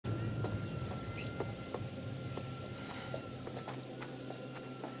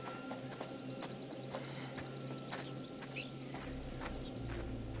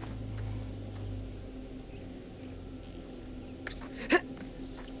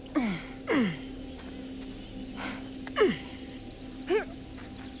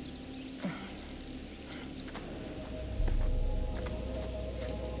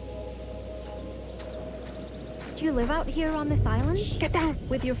you live out here on this island? Shh, get down!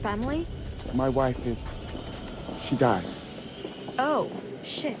 With your family? My wife is... she died. Oh,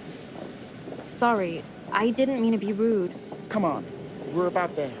 shit. Sorry, I didn't mean to be rude. Come on, we're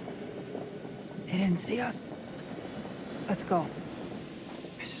about there. They didn't see us. Let's go.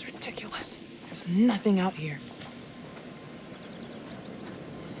 This is ridiculous. There's nothing out here.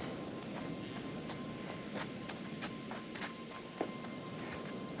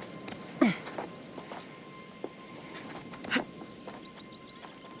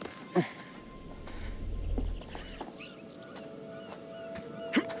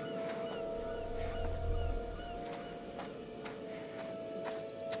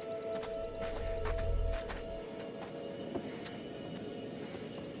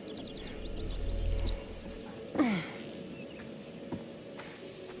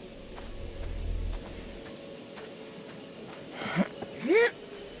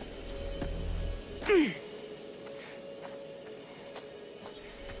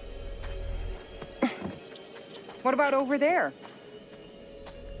 What about over there?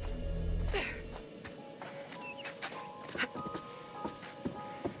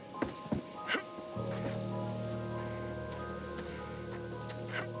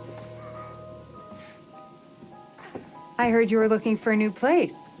 I heard you were looking for a new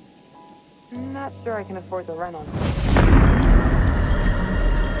place. Not sure I can afford the rental.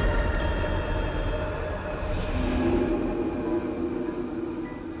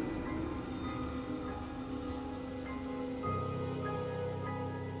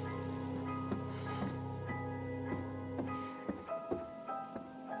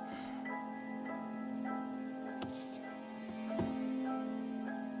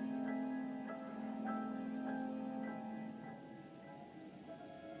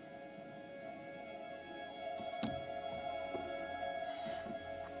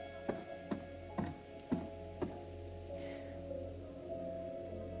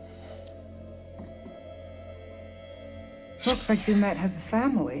 Looks like Dumet has a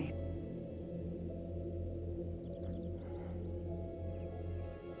family.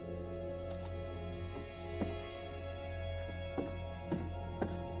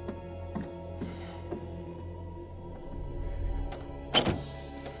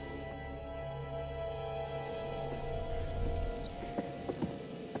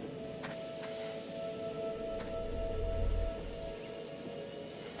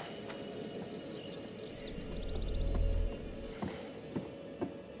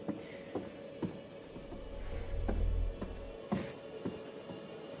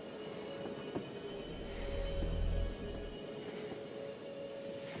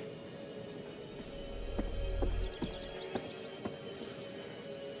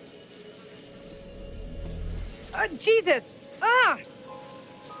 Jesus! Ah!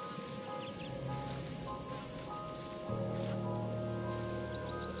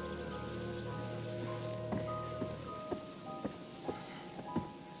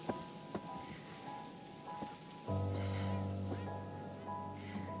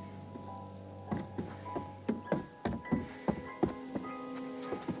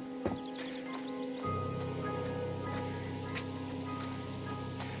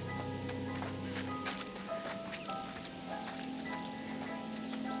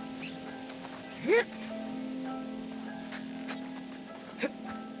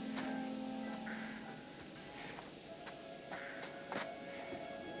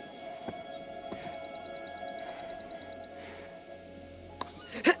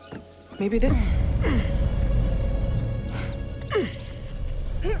 Maybe this...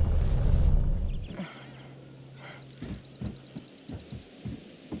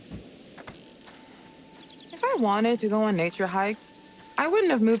 If I wanted to go on nature hikes, I wouldn't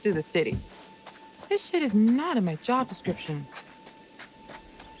have moved to the city. This shit is not in my job description.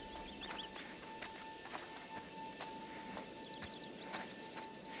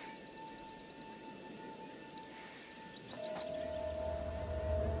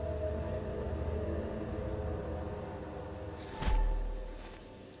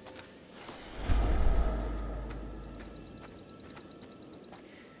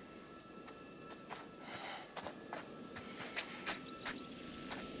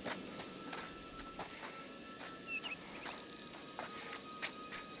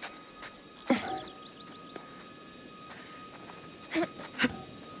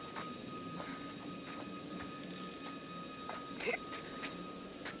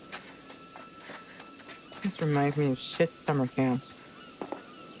 This reminds me of shit summer camps.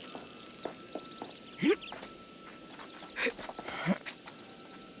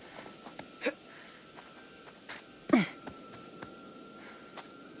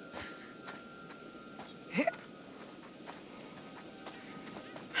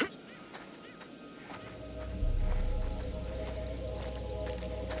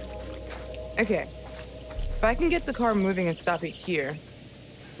 Okay. If I can get the car moving and stop it here,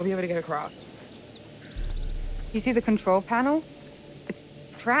 we'll be able to get across. You see the control panel? It's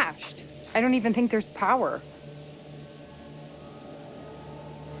trashed. I don't even think there's power.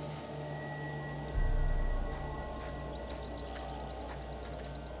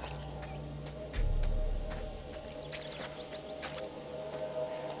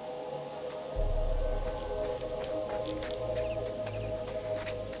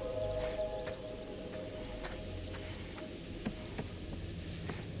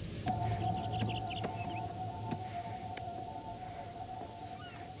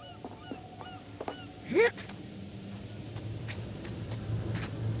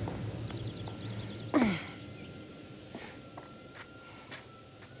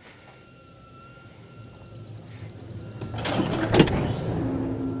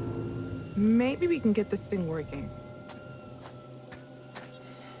 Maybe we can get this thing working.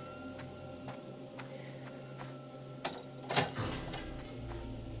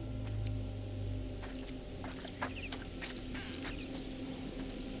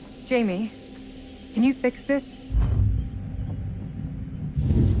 Jamie, can you fix this?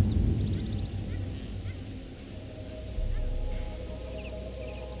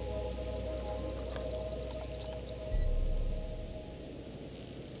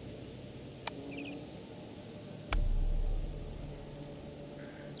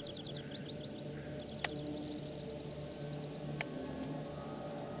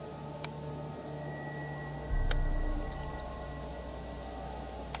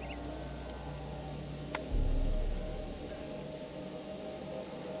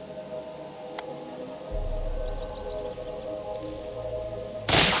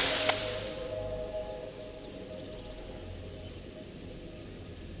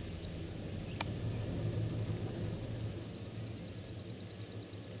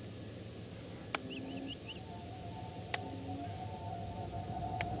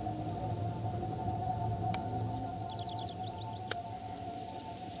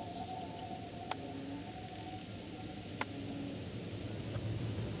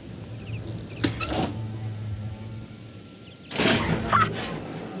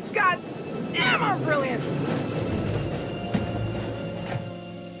 God damn, I'm brilliant!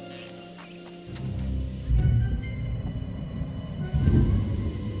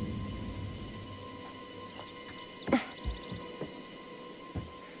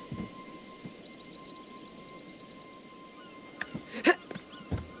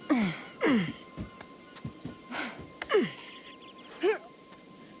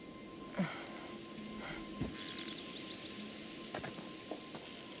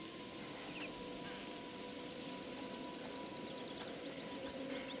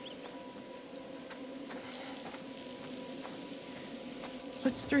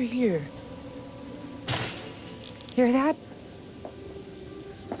 What's through here? Hear that?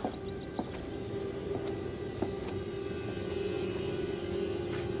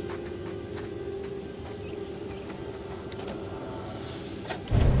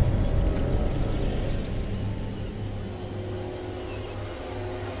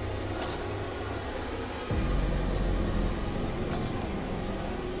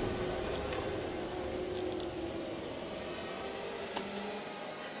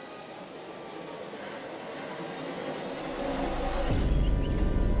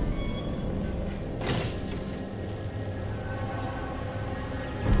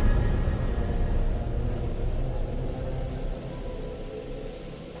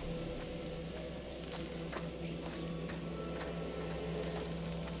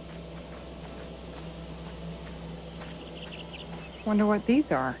 Wonder what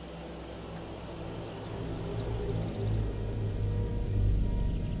these are.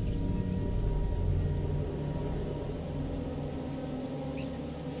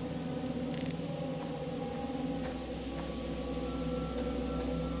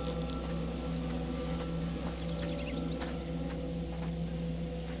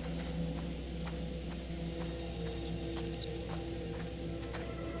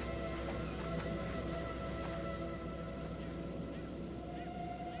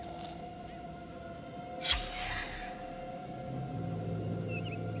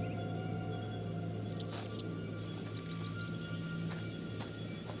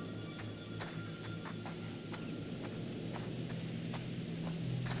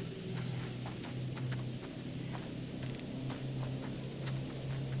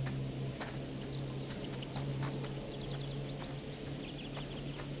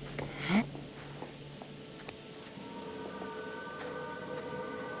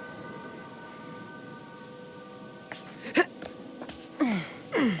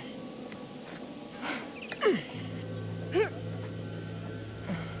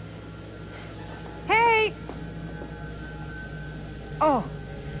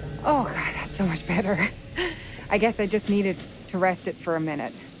 Oh, God, that's so much better. I guess I just needed to rest it for a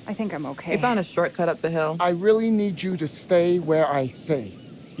minute. I think I'm okay. We found a shortcut up the hill. I really need you to stay where I say.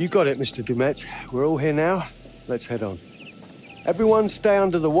 You got it, Mr. Dumet. We're all here now. Let's head on. Everyone stay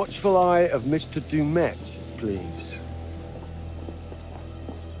under the watchful eye of Mr. Dumet, please.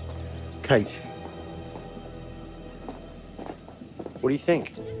 Kate. What do you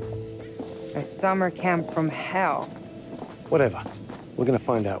think? A summer camp from hell. Whatever. We're gonna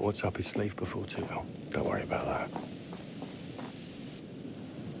find out what's up his sleeve before too long. Don't worry about that.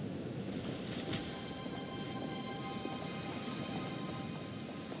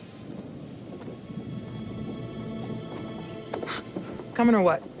 Coming or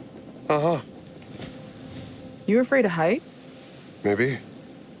what? Uh-huh. You afraid of heights? Maybe.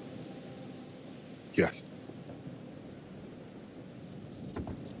 Yes.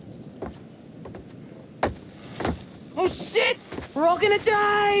 Oh, shit! We're all gonna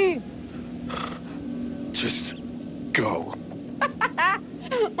die! Just go.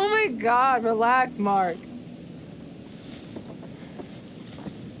 Oh my God, relax, Mark.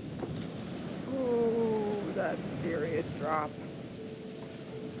 Oh, that's serious drop.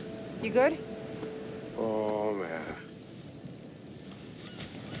 You good? Oh, man.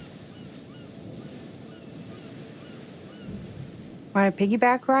 Want a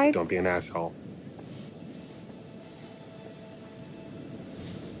piggyback ride? Don't be an asshole.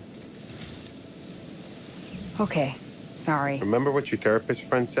 Okay, sorry. Remember what your therapist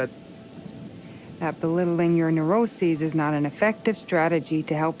friend said? That belittling your neuroses is not an effective strategy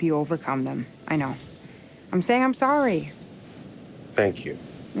to help you overcome them. I know. I'm saying I'm sorry. Thank you.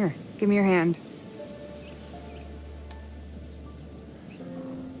 Here, give me your hand.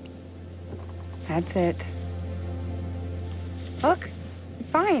 That's it. Look, it's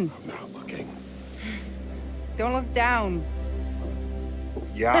fine. I'm not looking. Don't look down.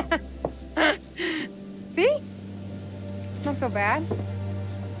 Yeah. See? Not so bad.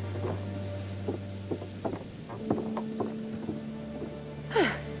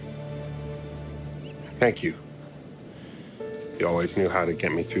 Thank you. You always knew how to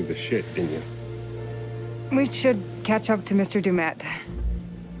get me through the shit, didn't you? We should catch up to Mr. Dumet.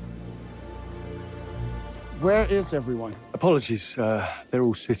 Where is everyone? Apologies, they're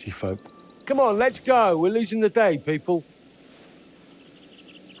all city folk. Come on, let's go. We're losing the day, people.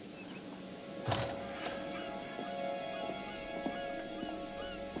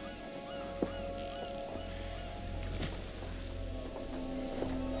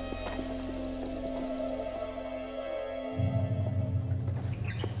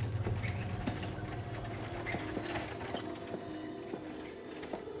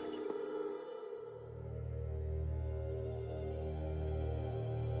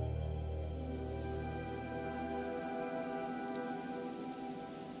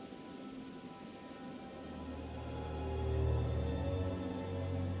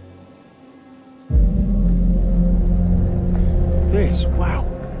 Wow.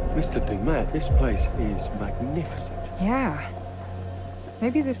 Mr. Dumet, this place is magnificent. Yeah.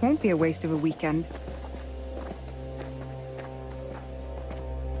 Maybe this won't be a waste of a weekend.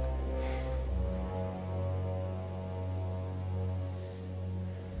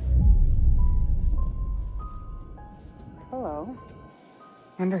 Hello.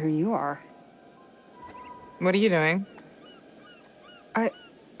 Wonder who you are. What are you doing?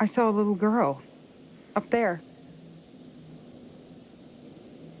 I saw a little girl. Up there.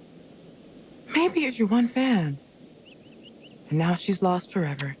 Maybe it's your one fan. And now she's lost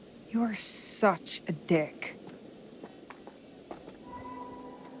forever. You are such a dick.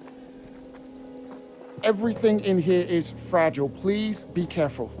 Everything in here is fragile. Please be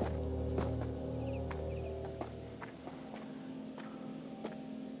careful.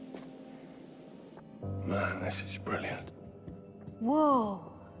 Man, this is brilliant. Whoa.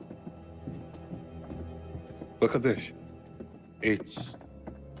 Look at this. It's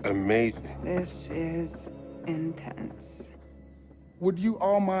amazing. This is intense. Would you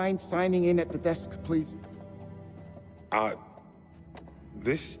all mind signing in at the desk, please?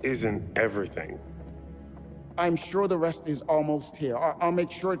 This isn't everything. I'm sure the rest is almost here. I'll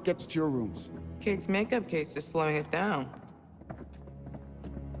make sure it gets to your rooms. Kate's makeup case is slowing it down.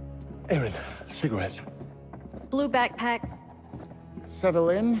 Erin, cigarettes. Blue backpack. Settle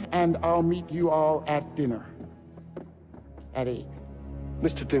in, and I'll meet you all at dinner. At 8.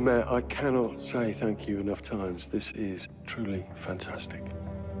 Mr. Dumet, I cannot say thank you enough times. This is truly fantastic.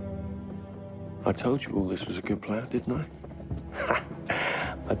 I told you all this was a good plan, didn't I?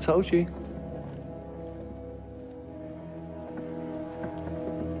 I told you.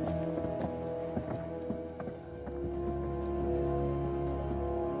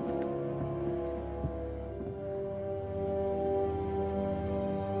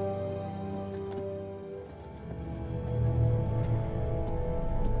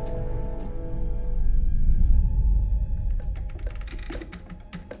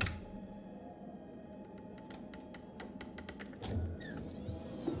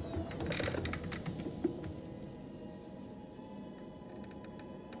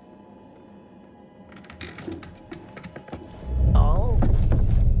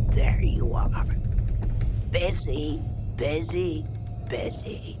 are. Busy, busy,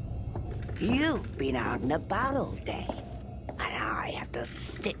 busy. You've been out and about all day, and I have to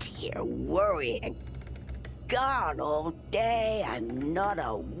sit here worrying. Gone all day and not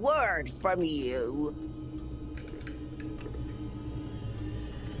a word from you.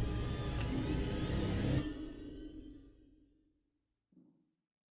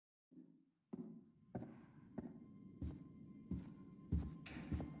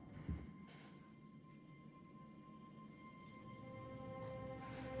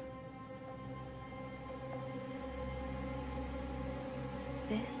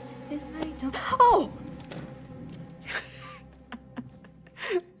 This is my dome. Oh!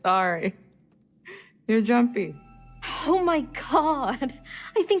 Sorry. You're jumpy. Oh my god.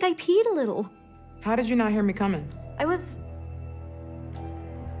 I think I peed a little. How did you not hear me coming?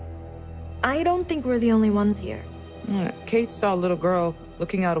 I don't think we're the only ones here. Kate saw a little girl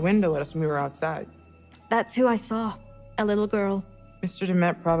looking out a window at us when we were outside. That's who I saw. A little girl. Mr.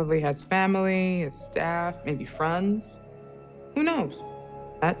 Demet probably has family, his staff, maybe friends. Who knows?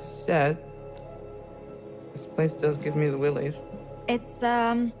 That said, this place does give me the willies. It's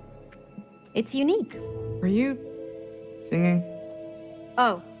unique. Were you singing?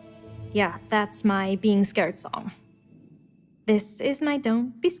 Oh, yeah, that's my being scared song. This is my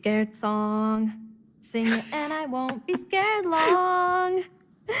don't be scared song. Sing it and I won't be scared long.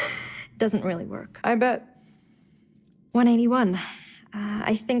 Doesn't really work. I bet. 181.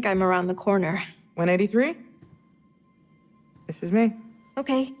 I think I'm around the corner. 183? This is me.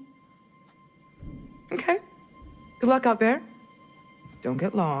 Okay. Okay. Good luck out there. Don't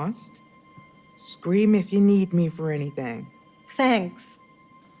get lost. Scream if you need me for anything. Thanks.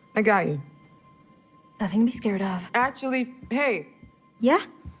 I got you. Nothing to be scared of. Actually, hey, Yeah?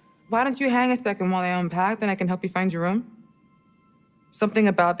 why don't you hang a second while I unpack, then I can help you find your room? Something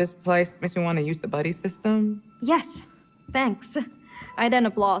about this place makes me want to use the buddy system. Yes. Thanks. I'd end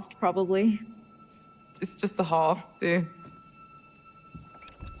up lost, probably. It's just a hall, dude.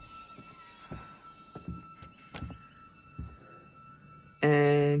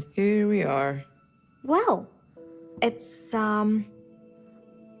 And here we are. Well, it's,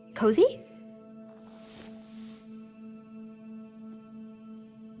 cozy?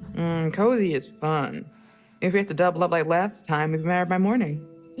 Cozy is fun. If we have to double up like last time, we'd be married by morning.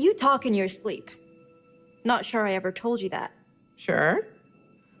 You talk in your sleep. Not sure I ever told you that. Sure.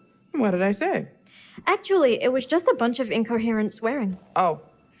 What did I say? Actually, it was just a bunch of incoherent swearing. Oh,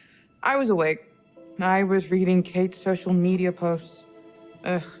 I was awake. I was reading Kate's social media posts.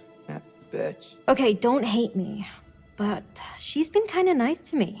 Ugh, that bitch. Okay, don't hate me, but she's been kind of nice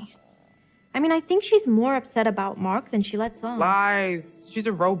to me. I mean, I think she's more upset about Mark than she lets on. Lies. She's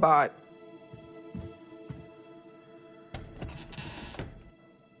a robot.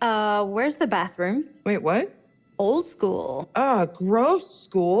 Where's the bathroom? Wait, what? Old school. Gross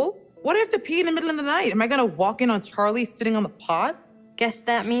school? What if I have to pee in the middle of the night? Am I gonna walk in on Charlie sitting on the pot? Guess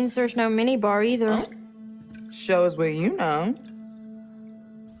that means there's no minibar either. Shows what you know.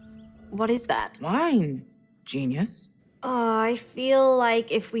 What is that? Wine. Genius. I feel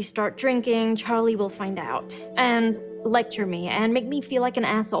like if we start drinking, Charlie will find out. And lecture me and make me feel like an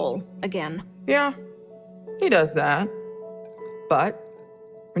asshole again. Yeah, he does that. But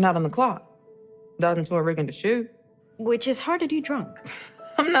we're not on the clock. Not until we're rigging to shoot. Which is hard to do drunk.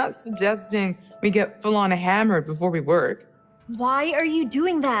 I'm not suggesting we get full-on hammered before we work. Why are you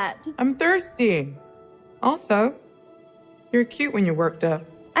doing that? I'm thirsty. Also, you're cute when you're worked up.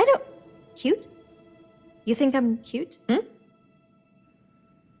 I don't... Cute? You think I'm cute?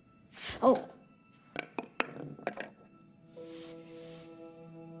 Oh.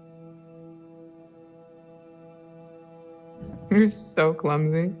 You're so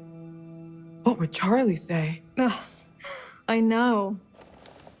clumsy. What would Charlie say? Ugh, I know.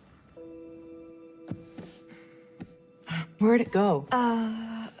 Where'd it go?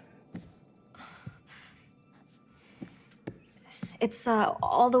 It's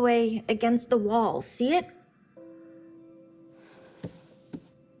all the way against the wall. See it?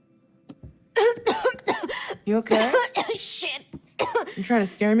 You okay? Shit. You trying to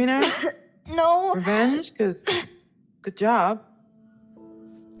scare me now? No. Revenge? 'Cause good job.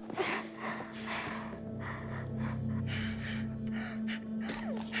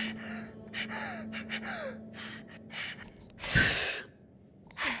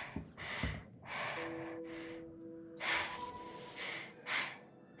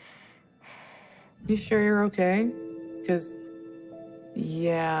 You sure you're okay? 'Cause,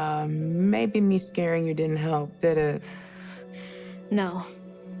 yeah, maybe me scaring you didn't help, did it? No.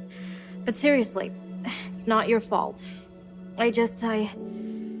 But seriously, it's not your fault. I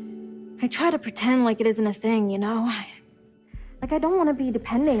I try to pretend like it isn't a thing, you know? Like I don't want to be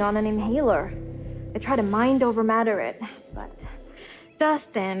depending on an inhaler. I try to mind over matter it, but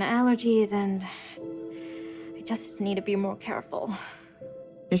dust and allergies and I just need to be more careful.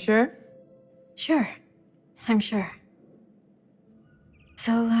 You sure? Sure. I'm sure.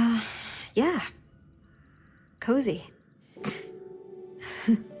 So, yeah. Cozy.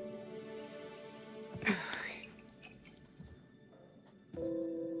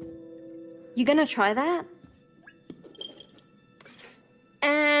 You gonna try that?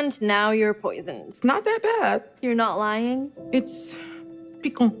 And now you're poisoned. It's not that bad. You're not lying? It's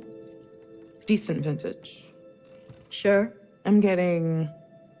piquant. Decent vintage. Sure. I'm getting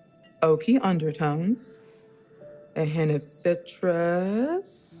oaky undertones, a hint of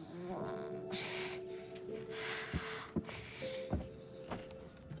citrus.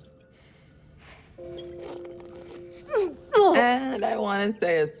 And I want to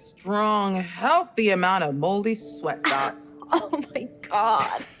say a strong, healthy amount of moldy sweat dots. Oh my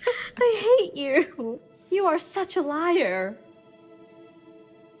god. I hate you. You are such a liar.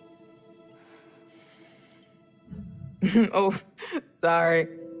 Oh, sorry.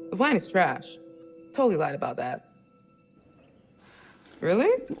 The wine is trash. Totally lied about that.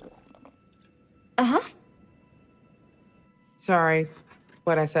 Really? Uh-huh. Sorry,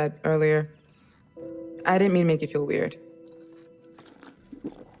 what I said earlier. I didn't mean to make you feel weird.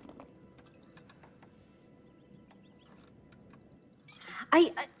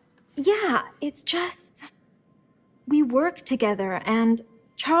 Yeah, it's just... We work together, and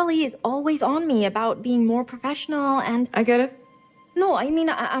Charlie is always on me about being more professional, and... I get it. No, I mean,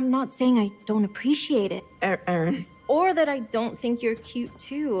 I'm not saying I don't appreciate it. Aaron. Or that I don't think you're cute,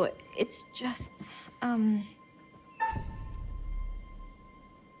 too. It's just,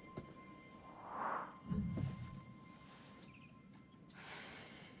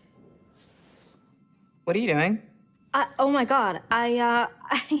 What are you doing? oh my god,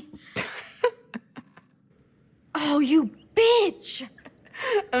 Oh, you bitch!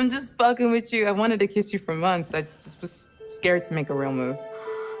 I'm just fucking with you. I wanted to kiss you for months. I just was scared to make a real move.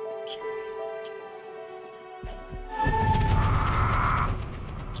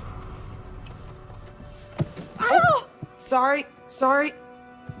 Oh, sorry.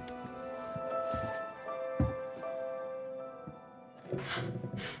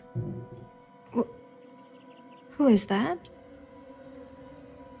 Who is that?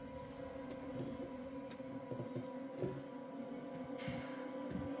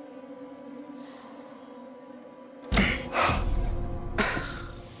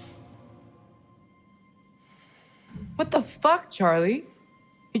 What the fuck, Charlie?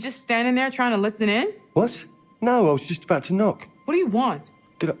 You just standing there trying to listen in? What? No, I was just about to knock. What do you want?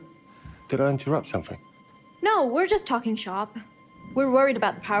 Did I interrupt something? No, we're just talking shop. We're worried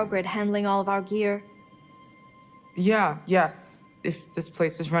about the power grid handling all of our gear. Yes. If this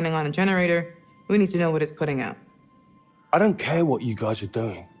place is running on a generator, we need to know what it's putting out. I don't care what you guys are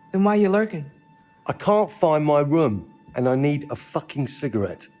doing. Then why are you lurking? I can't find my room, and I need a fucking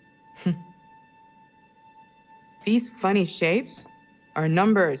cigarette. These funny shapes are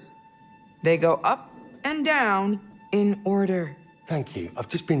numbers. They go up and down in order. Thank you. I've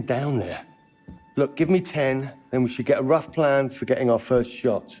just been down there. Look, give me 10, then we should get a rough plan for getting our first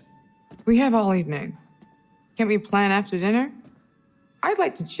shot. We have all evening. Can't we plan after dinner? I'd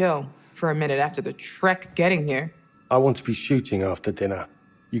like to chill for a minute after the trek getting here. I want to be shooting after dinner.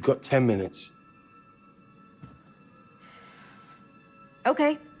 You've got 10 minutes.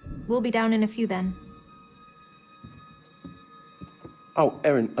 Okay, we'll be down in a few then. Oh,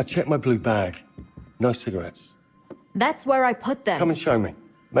 Erin, I checked my blue bag. No cigarettes. That's where I put them. Come and show me.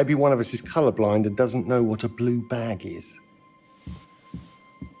 Maybe one of us is colorblind and doesn't know what a blue bag is.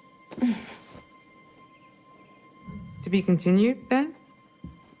 To be continued, then?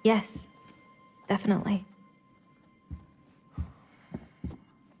 Yes, definitely.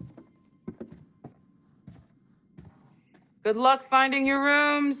 Good luck finding your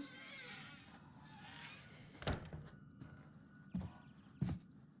rooms.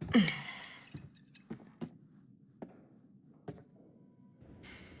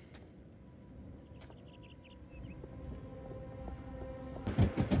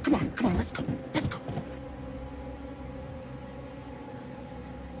 Come on, let's go.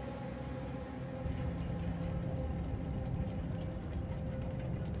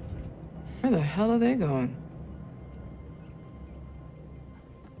 Where the hell are they going?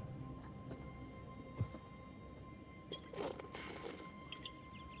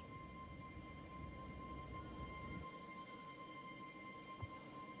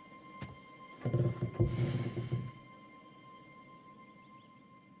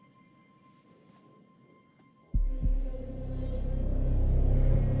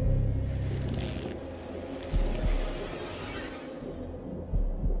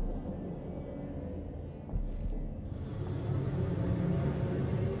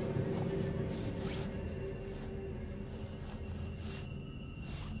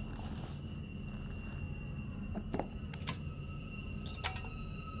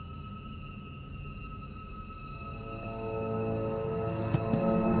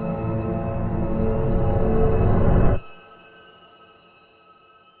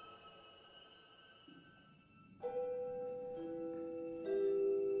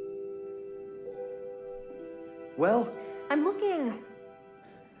 I'm looking.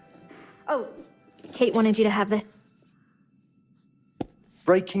 Oh, Kate wanted you to have this.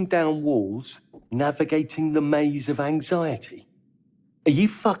 Breaking down walls, navigating the maze of anxiety. Are you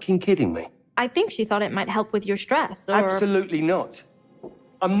fucking kidding me? I think she thought it might help with your stress, or... Absolutely not.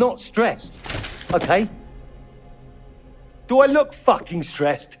 I'm not stressed, okay? Do I look fucking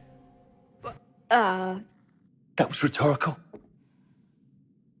stressed? That was rhetorical.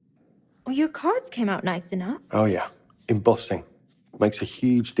 Well, your cards came out nice enough. Oh yeah, embossing. Makes a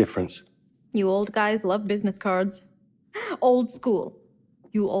huge difference. You old guys love business cards. Old school.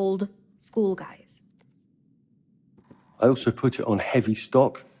 You old school guys. I also put it on heavy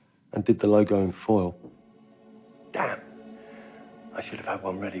stock and did the logo in foil. Damn. I should have had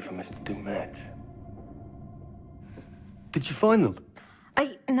one ready for Mr. Dumet. Did you find them?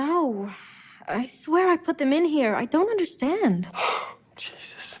 No. I swear I put them in here. I don't understand.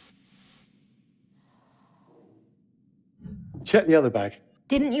 Jesus. Check the other bag.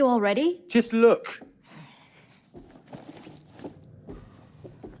 Didn't you already? Just look.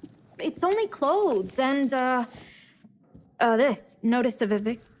 It's only clothes and, this. Notice of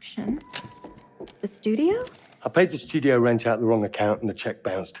eviction. The studio? I paid the studio rent out the wrong account and the check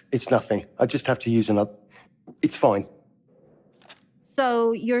bounced. It's nothing. I just have to use another. It's fine.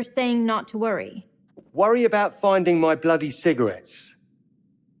 So you're saying not to worry? Worry about finding my bloody cigarettes.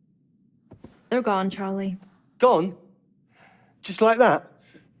 They're gone, Charlie. Gone? Just like that?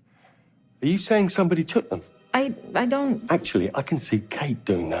 Are you saying somebody took them? I don't... Actually, I can see Kate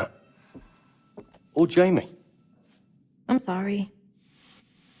doing that. Or Jamie. I'm sorry.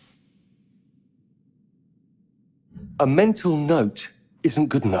 A mental note isn't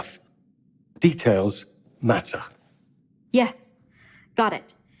good enough. Details matter. Yes. Got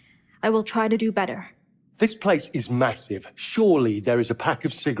it. I will try to do better. This place is massive. Surely there is a pack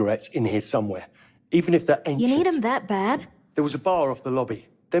of cigarettes in here somewhere. Even if they're ancient. You need them that bad? There was a bar off the lobby.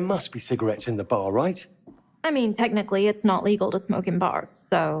 There must be cigarettes in the bar, right? I mean, technically, it's not legal to smoke in bars,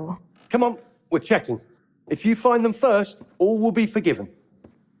 so... Come on, we're checking. If you find them first, all will be forgiven.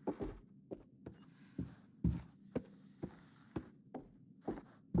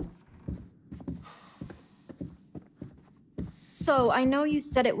 So, I know you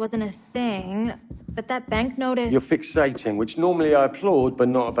said it wasn't a thing, but that bank notice... You're fixating, which normally I applaud, but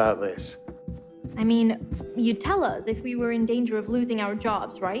not about this. I mean, you'd tell us if we were in danger of losing our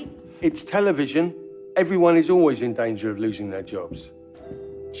jobs, right? It's television. Everyone is always in danger of losing their jobs.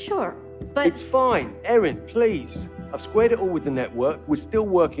 Sure, but... It's fine. Erin, please. I've squared it all with the network. We're still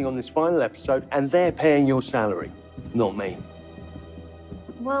working on this final episode, and they're paying your salary, not me.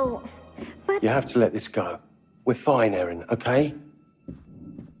 Well, but... You have to let this go. We're fine, Erin, okay?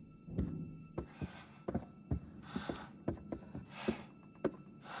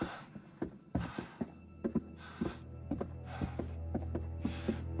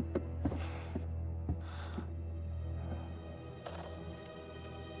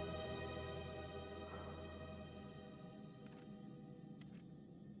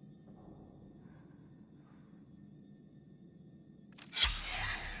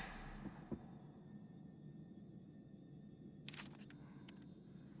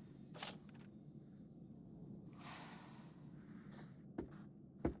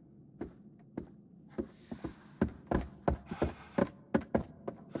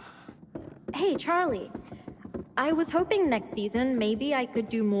 Hey, Charlie. I was hoping next season maybe I could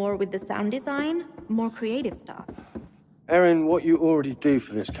do more with the sound design, more creative stuff. Erin, what you already do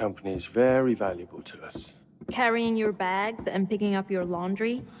for this company is very valuable to us. Carrying your bags and picking up your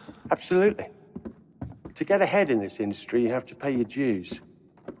laundry? Absolutely. To get ahead in this industry, you have to pay your dues.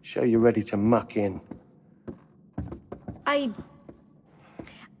 Show you're ready to muck in. I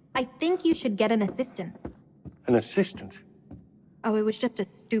think you should get an assistant. An assistant? Oh, it was just a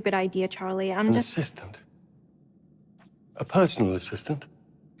stupid idea, Charlie. An assistant? A personal assistant?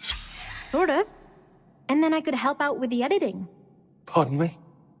 Sort of. And then I could help out with the editing. Pardon me?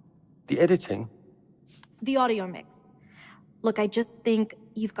 The editing? The audio mix. Look, I just think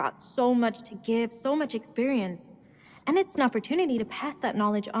you've got so much to give, so much experience. And it's an opportunity to pass that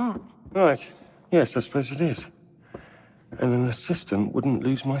knowledge on. Right. Yes, I suppose it is. And an assistant wouldn't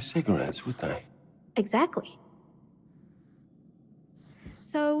lose my cigarettes, would they? Exactly.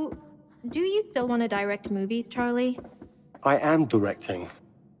 So, do you still want to direct movies, Charlie? I am directing.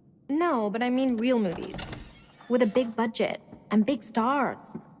 No, but I mean real movies. With a big budget and big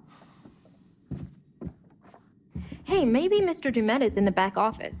stars. Hey, maybe Mr. Dumet is in the back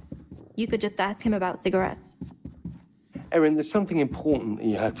office. You could just ask him about cigarettes. Erin, there's something important that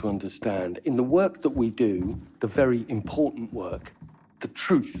you have to understand. In the work that we do, the very important work, the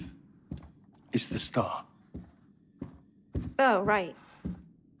truth is the star. Oh, right.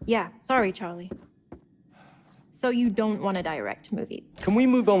 Yeah, sorry, Charlie. So you don't want to direct movies? Can we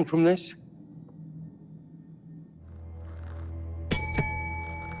move on from this?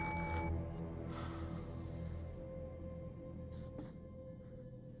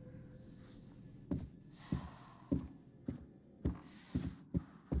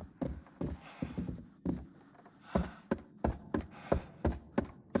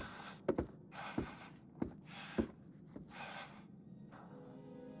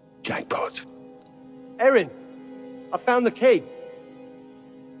 Jackpot. Erin, I found the key.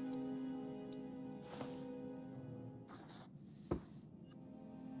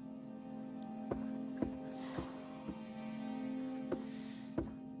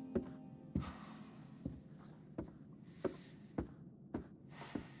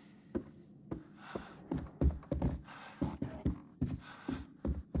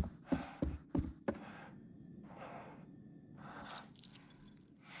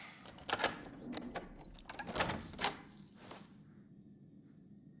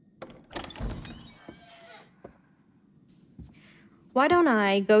 Why don't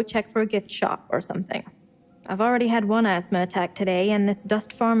I go check for a gift shop or something? I've already had one asthma attack today, and this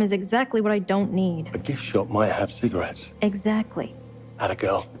dust farm is exactly what I don't need. A gift shop might have cigarettes. Exactly. Atta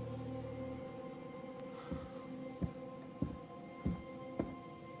girl.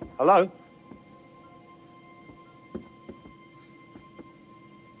 Hello?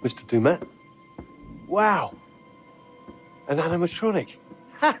 Mr. Dumet? Wow. An animatronic.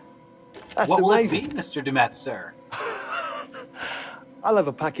 Ha! That's what will it amazing. be, Mr. Dumet, sir? I'll have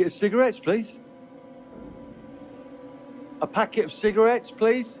a packet of cigarettes, please. A packet of cigarettes,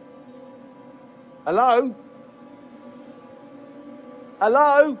 please. Hello?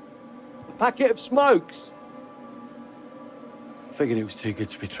 Hello? A packet of smokes. I figured it was too good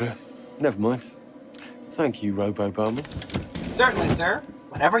to be true. Never mind. Thank you, Robo Barman. Certainly, sir.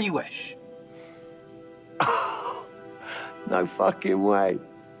 Whenever you wish. No fucking way.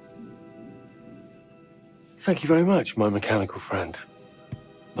 Thank you very much, my mechanical friend.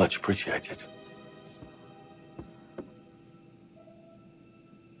 Much appreciated.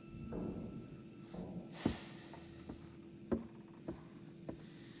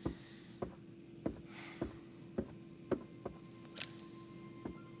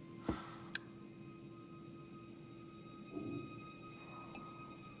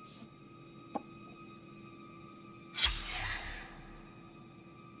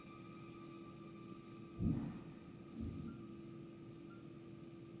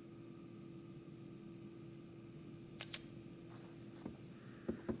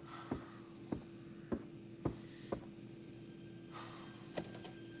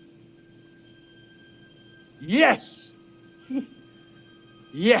 Yes!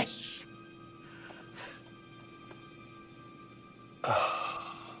 Yes!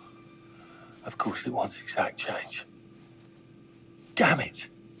 Of course it wants exact change. Damn it!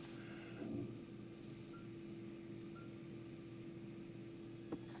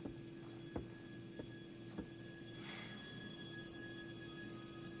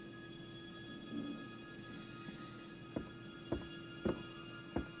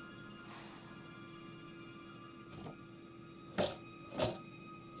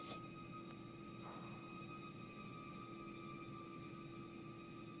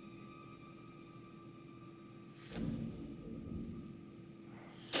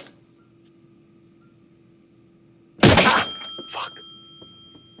 Fuck.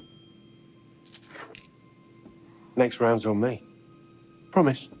 Next round's on me.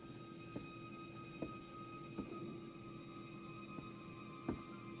 Promise.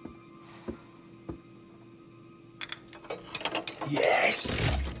 Yes.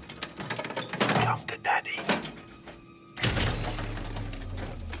 Come to daddy.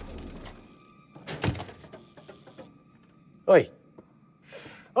 Oi.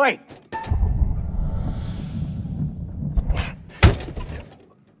 Oi.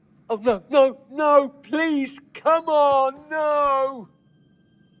 Oh, no, no, no, please, come on, no!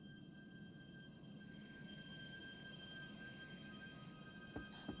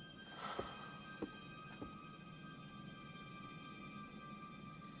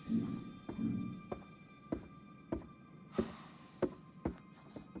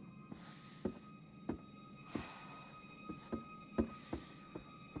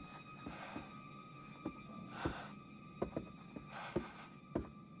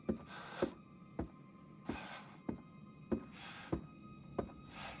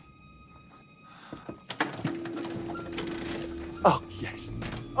 Oh, yes.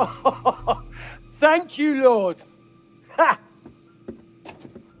 Oh, thank you, Lord. Ha!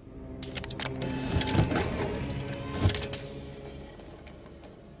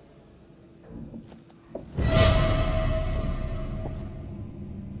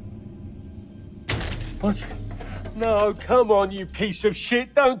 What? No, come on, you piece of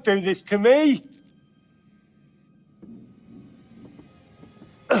shit. Don't do this to me.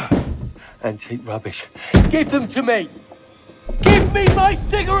 Antique rubbish. Give them to me. Give me my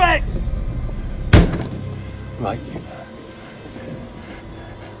cigarettes! Right, you.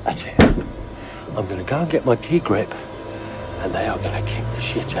 That's it. I'm gonna go and get my key grip, and they are gonna kick the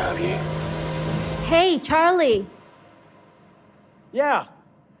shit out of you. Hey, Charlie. Yeah,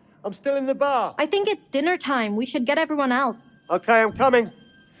 I'm still in the bar. I think it's dinner time. We should get everyone else. Okay, I'm coming.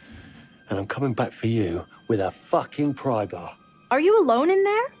 And I'm coming back for you with a fucking pry bar. Are you alone in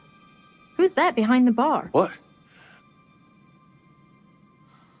there? Who's that behind the bar? What?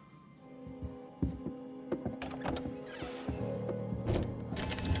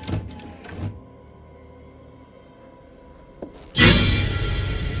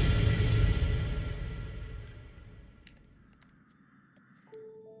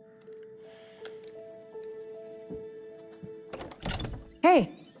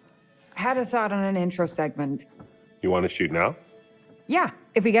 Hey, I had a thought on an intro segment. You want to shoot now? Yeah,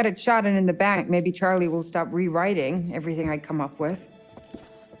 if we get it shot and in the bank, maybe Charlie will stop rewriting everything I come up with.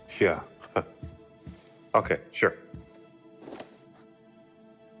 Yeah. Okay, sure.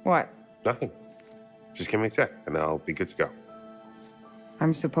 What? Nothing. Just give me a sec, and I'll be good to go.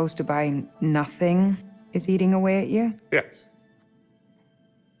 I'm supposed to buy nothing is eating away at you? Yes.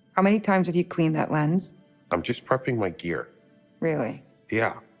 How many times have you cleaned that lens? I'm just prepping my gear. Really?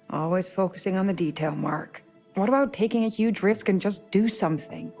 Yeah. Always focusing on the detail, Mark. What about taking a huge risk and just do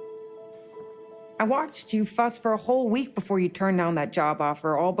something? I watched you fuss for a whole week before you turned down that job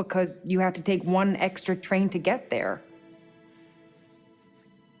offer, all because you had to take one extra train to get there.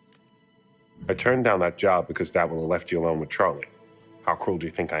 I turned down that job because that would have left you alone with Charlie. How cruel do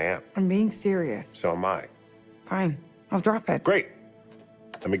you think I am? I'm being serious. So am I. Fine, I'll drop it. Great.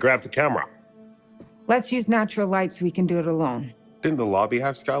 Let me grab the camera. Let's use natural light so we can do it alone. Didn't the lobby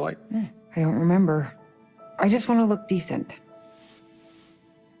have skylight? I don't remember. I just want to look decent.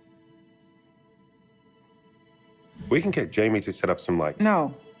 We can get Jamie to set up some lights.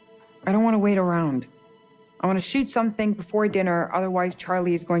 No, I don't want to wait around. I want to shoot something before dinner, otherwise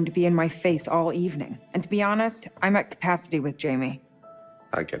Charlie is going to be in my face all evening. And to be honest, I'm at capacity with Jamie.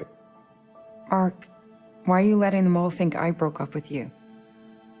 I get it. Mark, why are you letting them all think I broke up with you?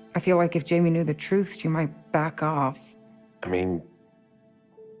 I feel like if Jamie knew the truth, she might back off. I mean,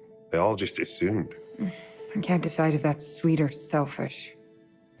 they all just assumed. I can't decide if that's sweet or selfish.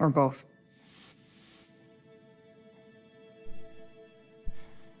 Or both.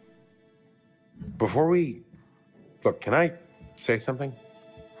 Before we... Look, can I say something?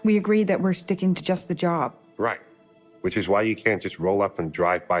 We agreed that we're sticking to just the job. Right. Which is why you can't just roll up and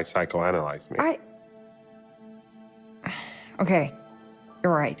drive-by psychoanalyze me. Okay,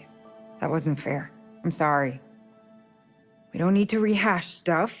 you're right. That wasn't fair. I'm sorry. We don't need to rehash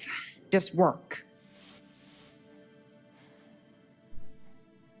stuff. Just work.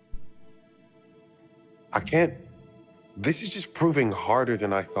 I can't... This is just proving harder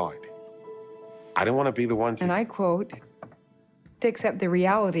than I thought. I didn't want to be the one to... And I quote, to accept the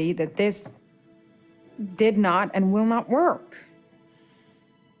reality that this did not and will not work.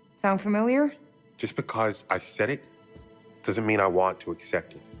 Sound familiar? Just because I said it doesn't mean I want to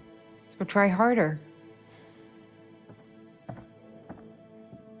accept it. So try harder.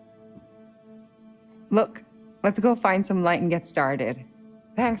 Look, let's go find some light and get started.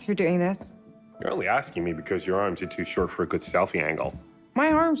 Thanks for doing this. You're only asking me because your arms are too short for a good selfie angle.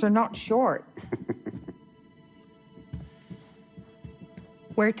 My arms are not short.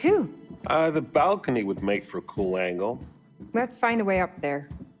 Where to? The balcony would make for a cool angle. Let's find a way up there.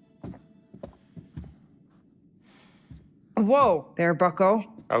 Whoa there, bucko.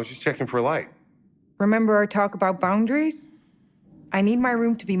 I was just checking for light. Remember our talk about boundaries? I need my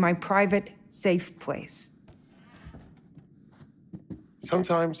room to be my private, safe place.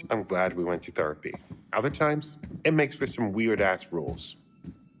 Sometimes I'm glad we went to therapy. Other times, it makes for some weird-ass rules.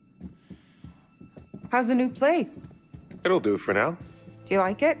 How's the new place? It'll do for now. Do you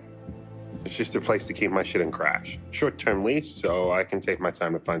like it? It's just a place to keep my shit in crash. Short-term lease, so I can take my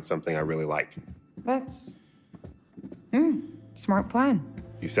time to find something I really like. That's... smart plan.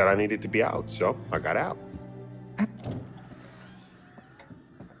 You said I needed to be out, so I got out.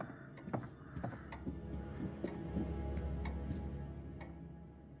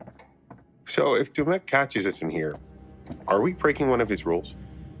 So if Dumet catches us in here, are we breaking one of his rules?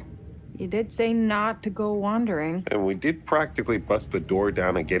 You did say not to go wandering. And we did practically bust the door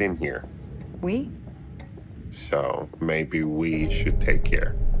down and get in here. We? So maybe we should take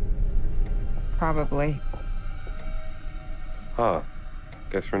care. Probably. Huh.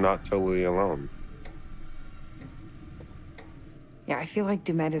 Guess we're not totally alone. Yeah, I feel like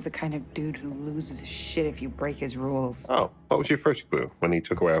Dumet is the kind of dude who loses his shit if you break his rules. Oh, what was your first clue? When he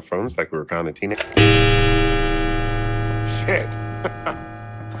took away our phones like we were kind of teenage? Shit!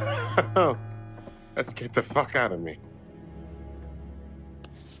 That scared the fuck out of me.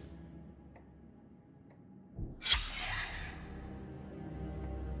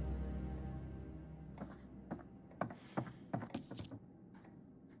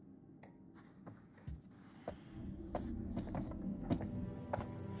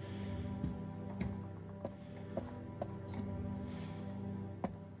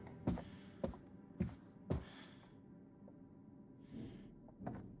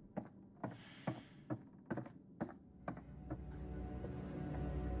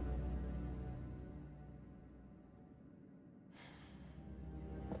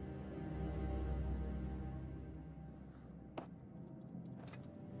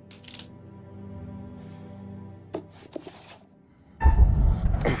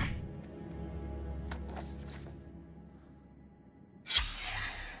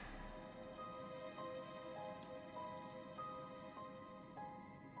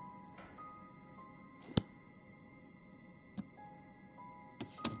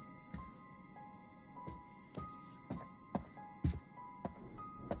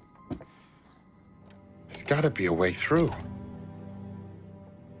 There's gotta be a way through.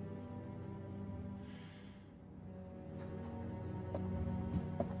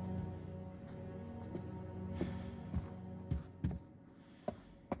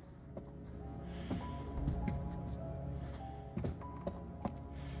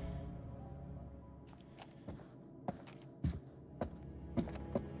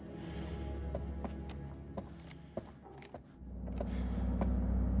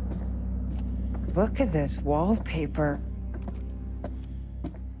 Look at this wallpaper.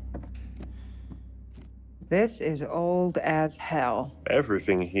 This is old as hell.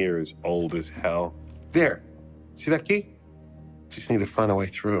 Everything here is old as hell. There. See that key? Just need to find a way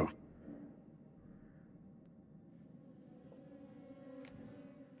through.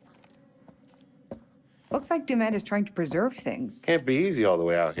 Looks like Dumet is trying to preserve things. Can't be easy all the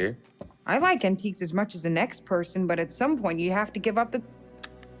way out here. I like antiques as much as the next person, but at some point you have to give up the...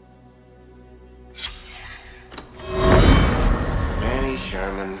 Annie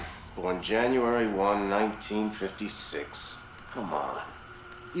Sherman, born January 1, 1956. Come on.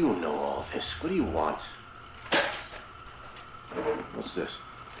 You know all this. What do you want? What's this?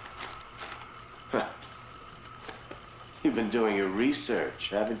 Huh. You've been doing your research,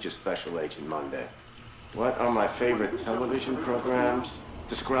 haven't you, Special Agent Monday? What are my favorite television programs?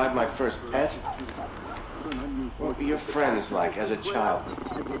 Describe my first pet? What were your friends like as a child?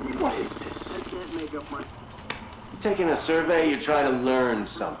 What is this? You're taking a survey, you're trying to learn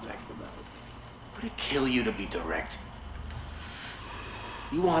something. Would it kill you to be direct?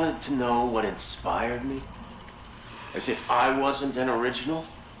 You wanted to know what inspired me? As if I wasn't an original?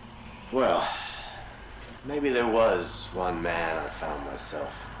 Well, maybe there was one man I found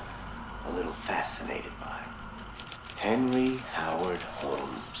myself a little fascinated by. Henry Howard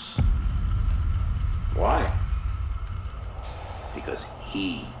Holmes. Why? Because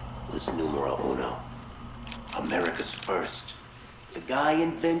he was numero uno. America's first. The guy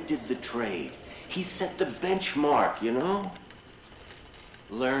invented the trade. He set the benchmark, you know?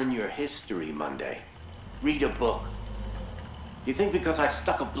 Learn your history, Monday. Read a book. You think because I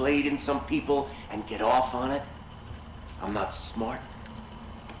stuck a blade in some people and get off on it, I'm not smart?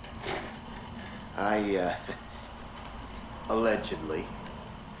 I, allegedly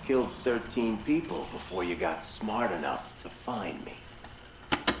killed 13 people before you got smart enough to find me.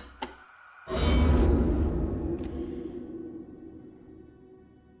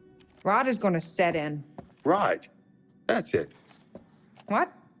 Rot is gonna set in. Right. That's it.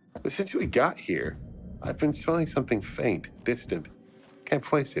 What? But since we got here, I've been smelling something faint, distant. Can't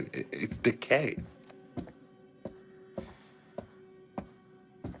place it. It's decay.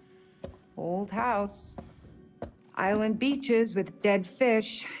 Old house. Island beaches with dead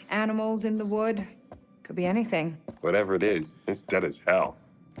fish, animals in the wood. Could be anything. Whatever it is, it's dead as hell.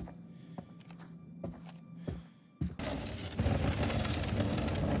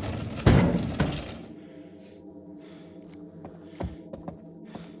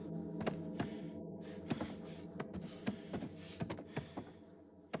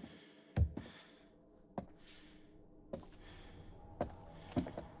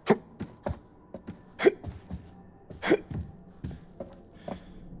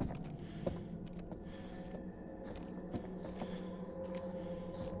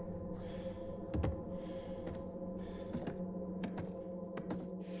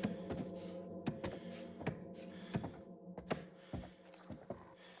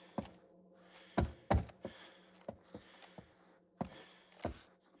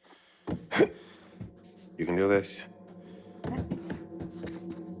 You can do this.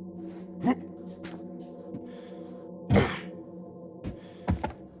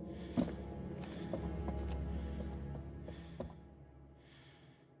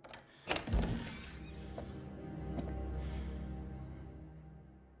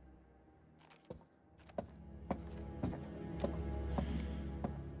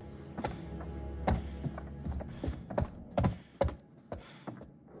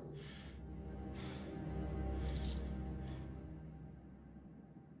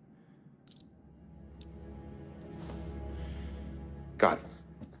 Got it.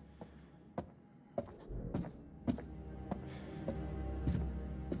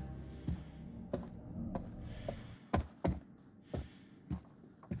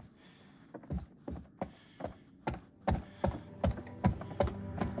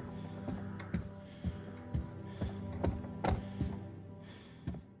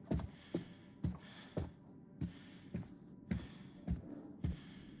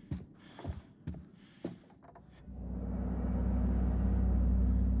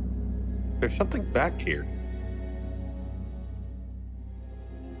 There's something back here.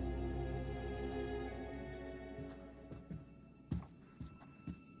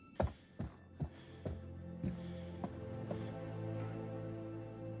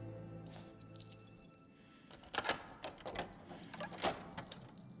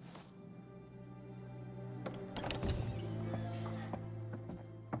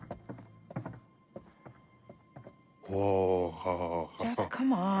 Whoa. Just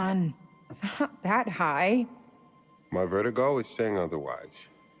come on. It's not that high. My vertigo is saying otherwise.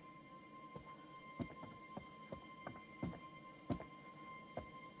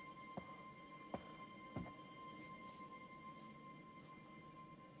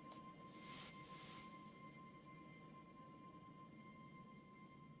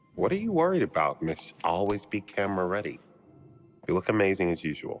 What are you worried about, Miss Always Be Camera Ready? You look amazing as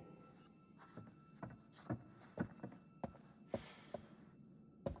usual.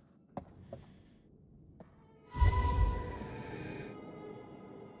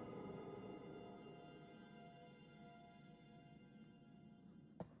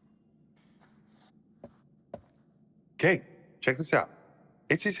 Kate, check this out.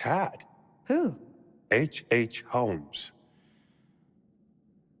 It's his hat. Who? H.H. Holmes.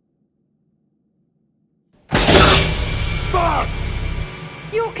 Fuck!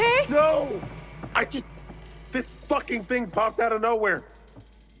 You okay? No! This fucking thing popped out of nowhere.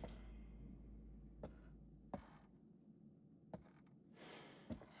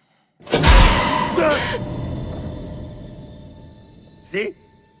 See?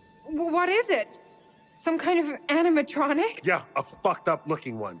 What is it? Some kind of animatronic? Yeah, a fucked up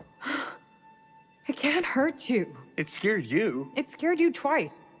looking one. It can't hurt you. It scared you. It scared you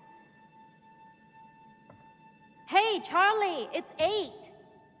twice. Hey, Charlie, it's 8.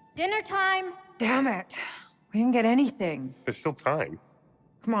 Dinner time. Damn it. We didn't get anything. There's still time.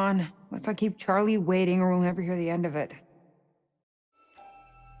 Come on, let's not keep Charlie waiting or we'll never hear the end of it.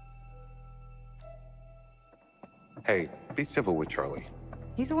 Hey, be civil with Charlie.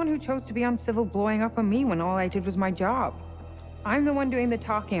 He's the one who chose to be uncivil blowing up on me when all I did was my job. I'm the one doing the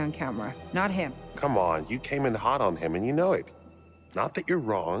talking on camera, not him. Come on, you came in hot on him and you know it. Not that you're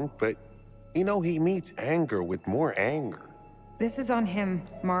wrong, but you know he meets anger with more anger. This is on him,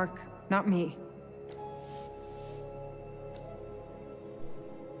 Mark, not me.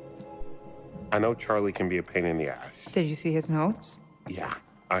 I know Charlie can be a pain in the ass. Did you see his notes? Yeah,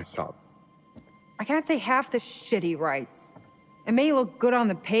 I saw them. I can't say half the shit he writes. It may look good on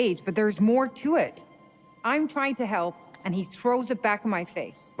the page, but there's more to it. I'm trying to help, and he throws it back in my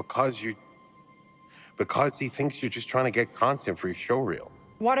face. Because he thinks you're just trying to get content for your show reel.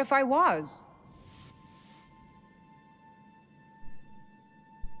 What if I was?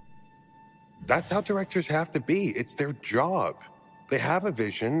 That's how directors have to be. It's their job. They have a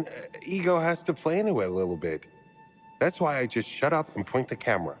vision. Ego has to play into it a little bit. That's why I just shut up and point the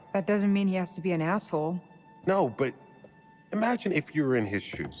camera. That doesn't mean he has to be an asshole. No, but imagine if you were in his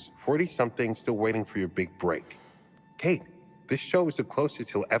shoes, 40-something, still waiting for your big break. Kate, this show is the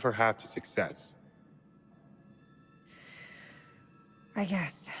closest he'll ever have to success. I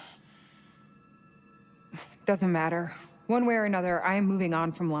guess. Doesn't matter. One way or another, I am moving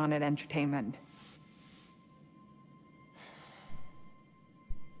on from Lanet Entertainment.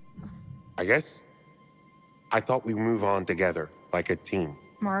 I guess I thought we'd move on together, like a team.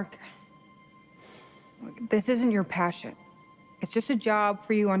 Mark, this isn't your passion. It's just a job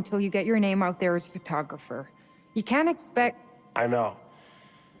for you until you get your name out there as a photographer. You can't expect... I know.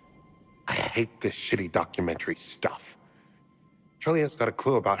 I hate this shitty documentary stuff. Charlie hasn't got a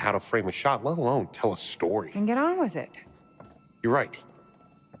clue about how to frame a shot, let alone tell a story. Then get on with it. You're right.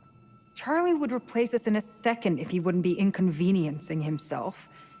 Charlie would replace us in a second if he wouldn't be inconveniencing himself.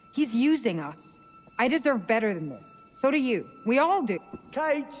 He's using us. I deserve better than this. So do you. We all do.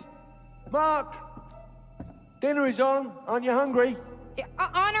 Kate! Mark! Dinner is on. Aren't you hungry? Yeah,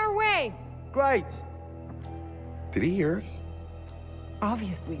 on our way! Great. Did he hear us?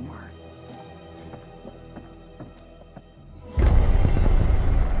 Obviously, Mark.